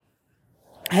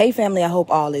Hey family, I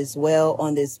hope all is well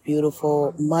on this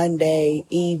beautiful Monday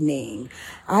evening.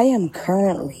 I am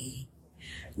currently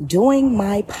doing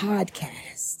my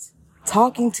podcast,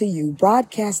 talking to you,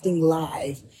 broadcasting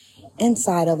live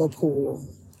inside of a pool.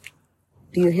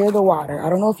 Do you hear the water? I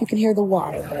don't know if you can hear the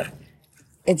water, but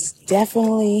it's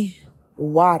definitely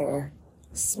water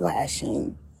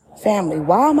splashing. Family,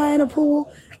 why am I in a pool?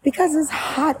 Because it's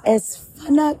hot as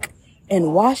fuck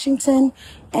in Washington,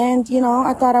 and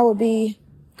I thought I would be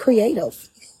creative.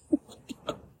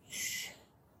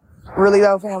 Really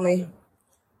though, family,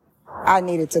 I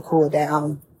needed to cool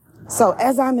down. So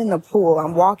as I'm in the pool,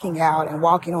 I'm walking out and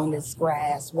walking on this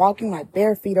grass, walking my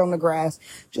bare feet on the grass,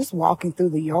 just walking through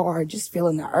the yard, just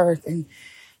feeling the earth. And,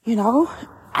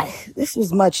 this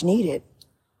was much needed.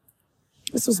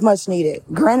 This was much needed.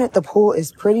 Granted, the pool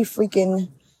is pretty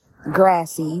freaking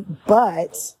grassy,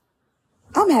 but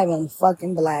I'm having a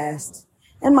fucking blast.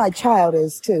 And my child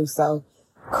is too. So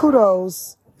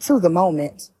kudos to the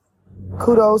moment.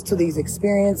 Kudos to these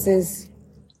experiences.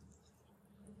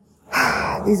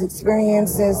 These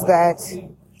experiences that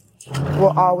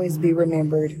will always be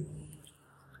remembered.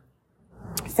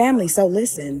 Family, so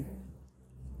listen.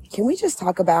 Can we just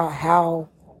talk about how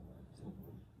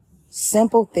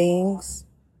simple things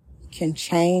can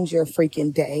change your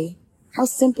freaking day? How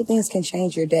simple things can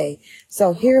change your day.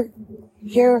 So here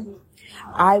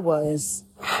I was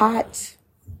hot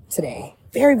today.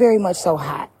 Very, very much so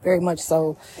hot. Very much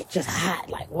so just hot.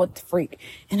 Like, what the freak?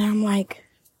 And I'm like,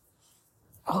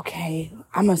 okay,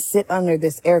 I'm going to sit under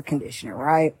this air conditioner,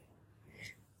 right?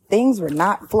 Things were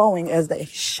not flowing as they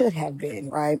should have been,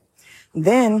 right?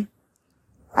 Then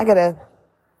I gotta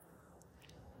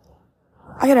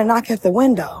knock at the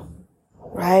window,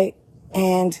 right?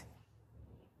 And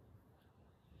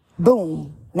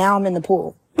boom, now I'm in the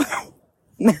pool.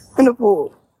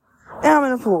 Now I'm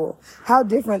in the pool. How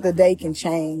different the day can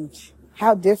change.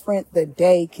 How different the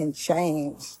day can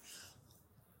change.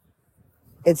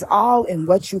 It's all in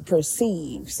what you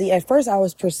perceive. See, at first I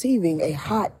was perceiving a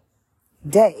hot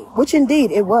day, which indeed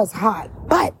it was hot,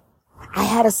 but I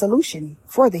had a solution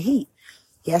for the heat.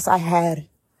 Yes, I had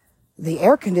the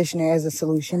air conditioner as a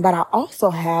solution, but I also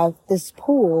have this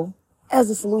pool as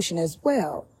a solution as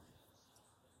well.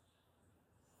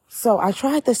 So I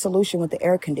tried the solution with the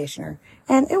air conditioner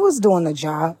and it was doing the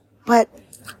job. But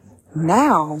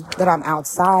now that I'm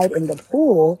outside in the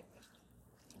pool,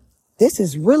 this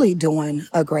is really doing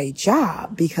a great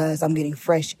job because I'm getting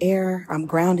fresh air. I'm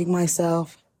grounding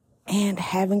myself and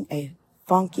having a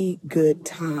funky good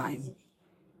time.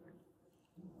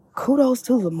 Kudos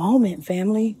to the moment,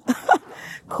 family.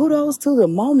 Kudos to the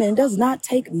moment. It does not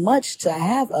take much to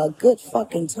have a good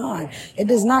fucking time. It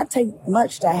does not take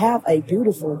much to have a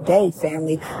beautiful day,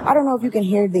 family. I don't know if you can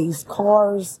hear these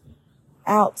cars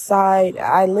outside.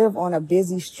 I live on a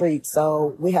busy street,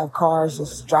 so we have cars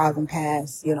just driving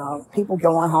past, people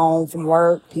going home from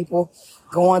work, people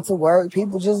going to work,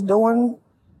 people just doing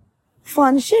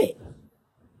fun shit,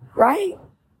 right?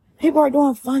 People are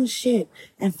doing fun shit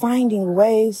and finding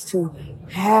ways to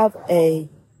have a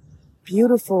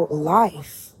beautiful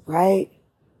life, right?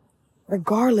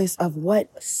 Regardless of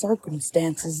what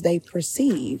circumstances they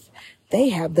perceive, they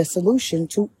have the solution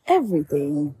to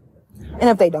everything.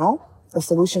 And if they don't, the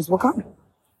solutions will come.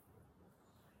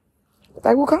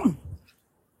 They will come.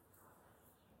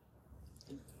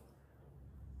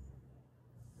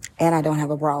 And I don't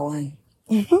have a bra on.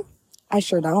 I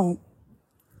sure don't.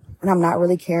 And I'm not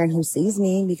really caring who sees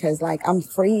me because, I'm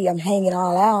free. I'm hanging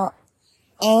all out.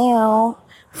 Ow.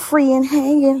 Free and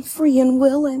hanging. Free and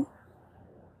willing.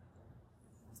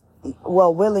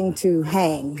 Well, willing to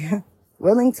hang.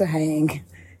 Willing to hang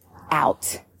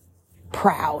out.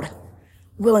 Proud.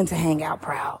 Willing to hang out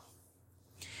proud.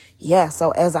 Yeah,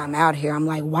 so as I'm out here, I'm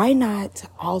like, why not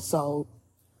also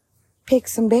pick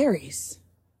some berries?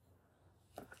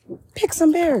 Pick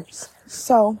some berries.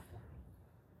 So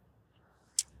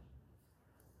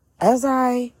as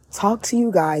I talk to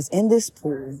you guys in this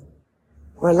pool,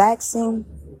 relaxing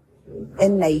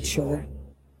in nature,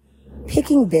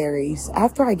 picking berries,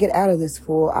 after I get out of this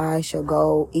pool, I shall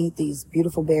go eat these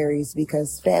beautiful berries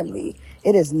because, family,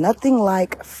 it is nothing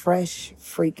like fresh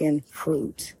freaking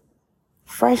fruit.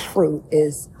 Fresh fruit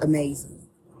is amazing.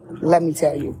 Let me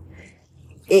tell you.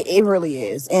 It really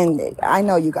is. And I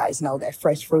know you guys know that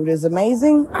fresh fruit is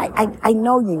amazing. I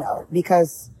know you know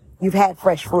because you've had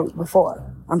fresh fruit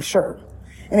before, I'm sure.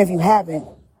 And if you haven't,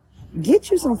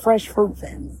 get you some fresh fruit,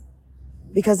 family,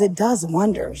 because it does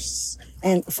wonders.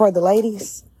 And for the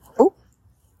ladies,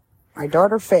 my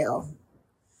daughter fell.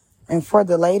 And for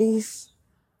the ladies,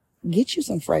 get you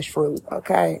some fresh fruit,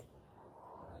 okay?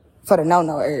 For the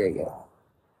no-no area.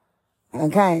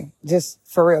 Okay? Just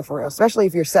for real, especially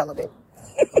if you're celibate.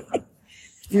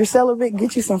 If you're celibate,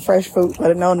 get you some fresh fruit for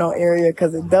the no-no area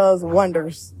because it does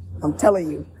wonders. I'm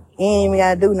telling you. You ain't even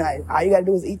gotta do nothing. All you gotta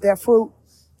do is eat that fruit,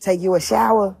 take you a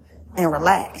shower, and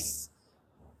relax.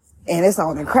 And it's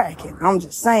on and cracking. I'm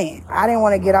just saying. I didn't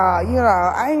want to get all,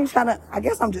 I ain't trying to, I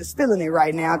guess I'm just feeling it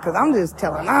right now because I'm just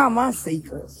telling all my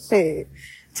secrets. Shit.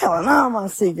 Telling all my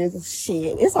secrets.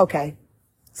 Shit. It's okay.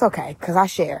 It's okay because I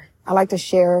share. I like to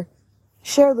share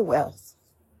the wealth.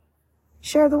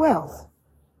 Share the wealth.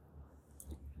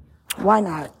 Why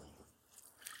not?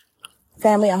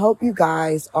 Family, I hope you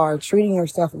guys are treating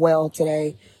yourself well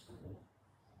today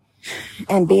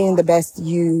and being the best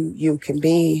you can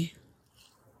be.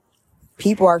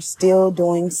 People are still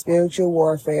doing spiritual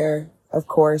warfare. Of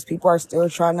course, people are still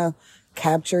trying to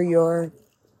capture your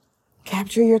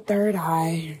third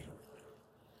eye,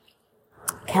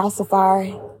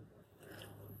 calcify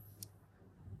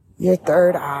your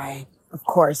third eye. Of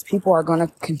course, people are going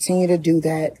to continue to do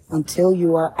that until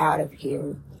you are out of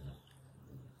here.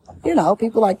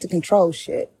 People like to control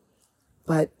shit,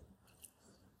 but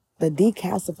the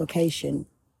decalcification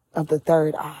of the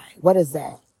third eye, what is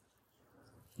that?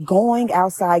 Going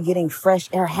outside, getting fresh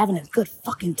air, having a good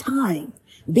fucking time,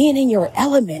 being in your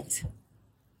element,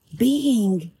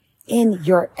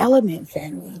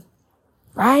 family,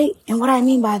 right? And what I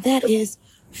mean by that is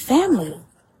family.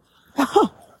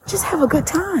 Just have a good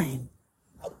time.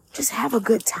 Just have a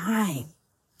good time.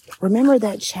 Remember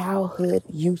that childhood,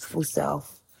 youthful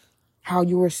self, how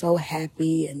you were so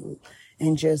happy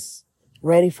and just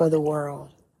ready for the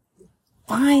world.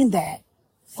 Find that.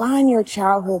 Find your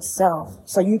childhood self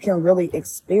so you can really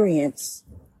experience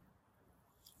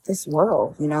this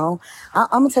world, I'm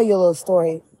going to tell you a little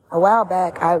story. A while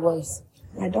back,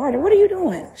 my daughter, what are you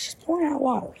doing? She's pouring out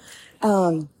water.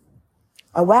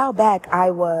 A while back,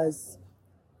 I was,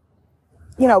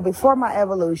 before my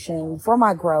evolution, before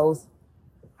my growth,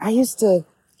 I used to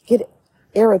get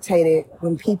irritated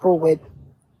when people would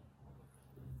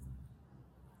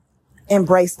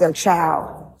embrace their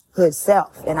childhood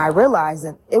self. And I realized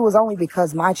that it was only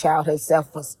because my childhood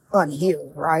self was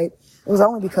unhealed, right? It was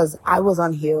only because I was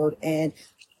unhealed and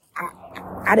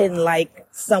I didn't like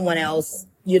someone else,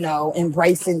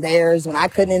 embracing theirs when I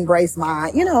couldn't embrace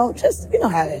mine, just,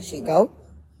 how that shit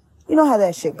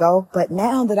go. But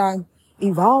now that I'm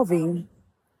evolving,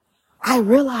 I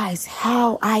realize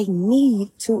how I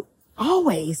need to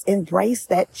always embrace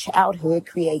that childhood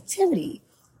creativity,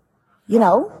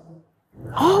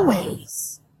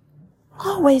 always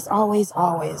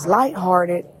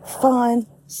lighthearted, fun,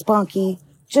 spunky,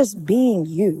 just being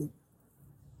you,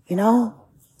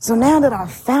 So now that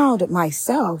I've found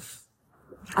myself,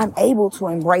 I'm able to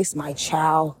embrace my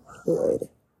childhood.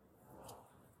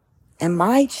 And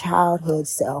my childhood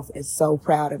self is so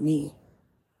proud of me.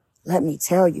 Let me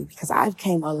tell you, because I've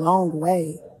came a long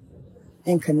way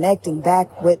in connecting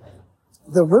back with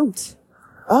the root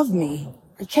of me.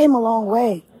 I came a long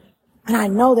way. And I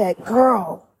know that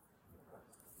girl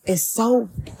is so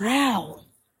proud,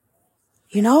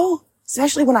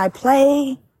 especially when I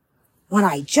play, when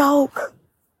I joke,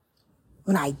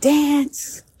 when I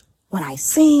dance, when I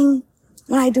sing,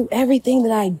 when I do everything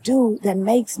that I do that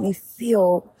makes me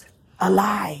feel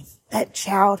alive. That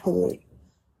childhood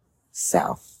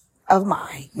self of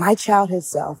mine, my childhood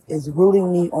self is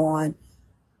rooting me on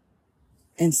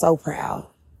and so proud.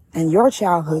 And your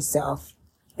childhood self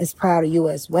is proud of you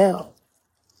as well.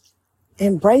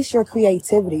 Embrace your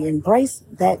creativity. Embrace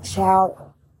that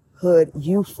childhood,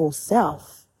 youthful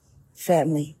self,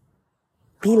 family.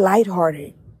 Be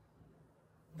lighthearted.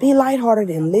 Be lighthearted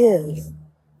and live,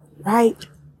 right?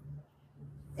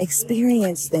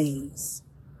 Experience things.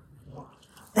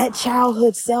 That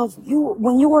childhood self,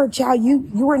 when you were a child, you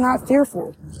were not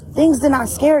fearful. Things did not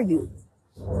scare you.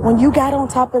 When you got on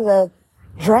top of the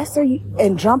dresser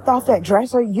and jumped off that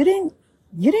dresser, you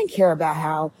didn't care about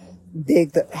how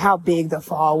big the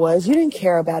fall was. You didn't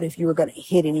care about if you were going to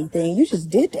hit anything. You just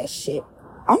did that shit.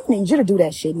 I don't need you to do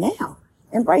that shit now.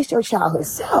 Embrace your childhood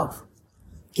self.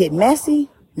 Get messy,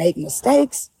 make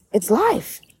mistakes. It's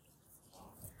life.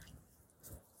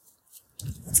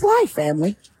 It's life,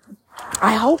 family.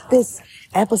 I hope this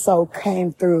episode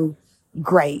came through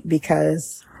great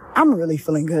because I'm really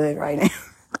feeling good right now.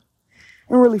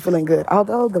 I'm really feeling good.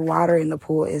 Although the water in the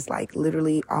pool is like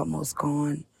literally almost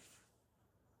gone.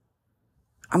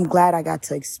 I'm glad I got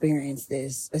to experience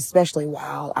this, especially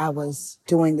while I was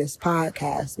doing this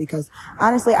podcast, because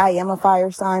honestly, I am a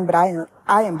fire sign, but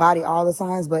I embody all the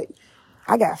signs, but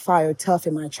I got fire tough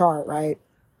in my chart, right?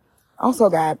 Also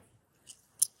got,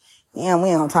 we ain't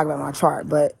gonna talk about my chart,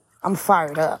 but I'm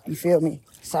fired up. You feel me?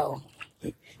 So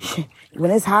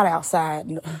When it's hot outside,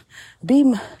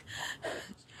 be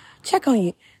check on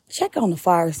you. Check on the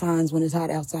fire signs when it's hot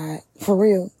outside. For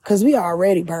real. Because we are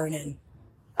already burning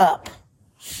up.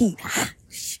 Heat.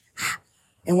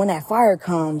 And when that fire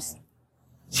comes,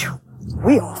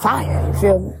 we on fire. You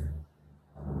feel me?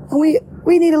 And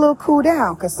we need a little cool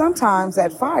down. Because sometimes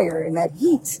that fire and that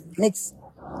heat mixed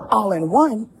all in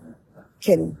one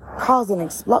can cause an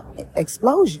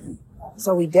explosion.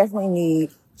 So we definitely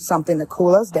need something to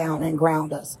cool us down and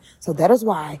ground us. So that is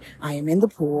why I am in the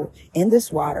pool, in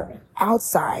this water,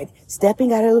 outside,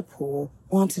 stepping out of the pool,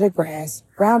 onto the grass,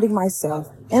 grounding myself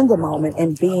in the moment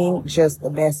and being just the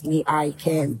best me I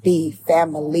can be,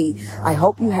 family. I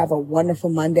hope you have a wonderful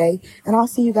Monday, and I'll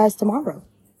see you guys tomorrow.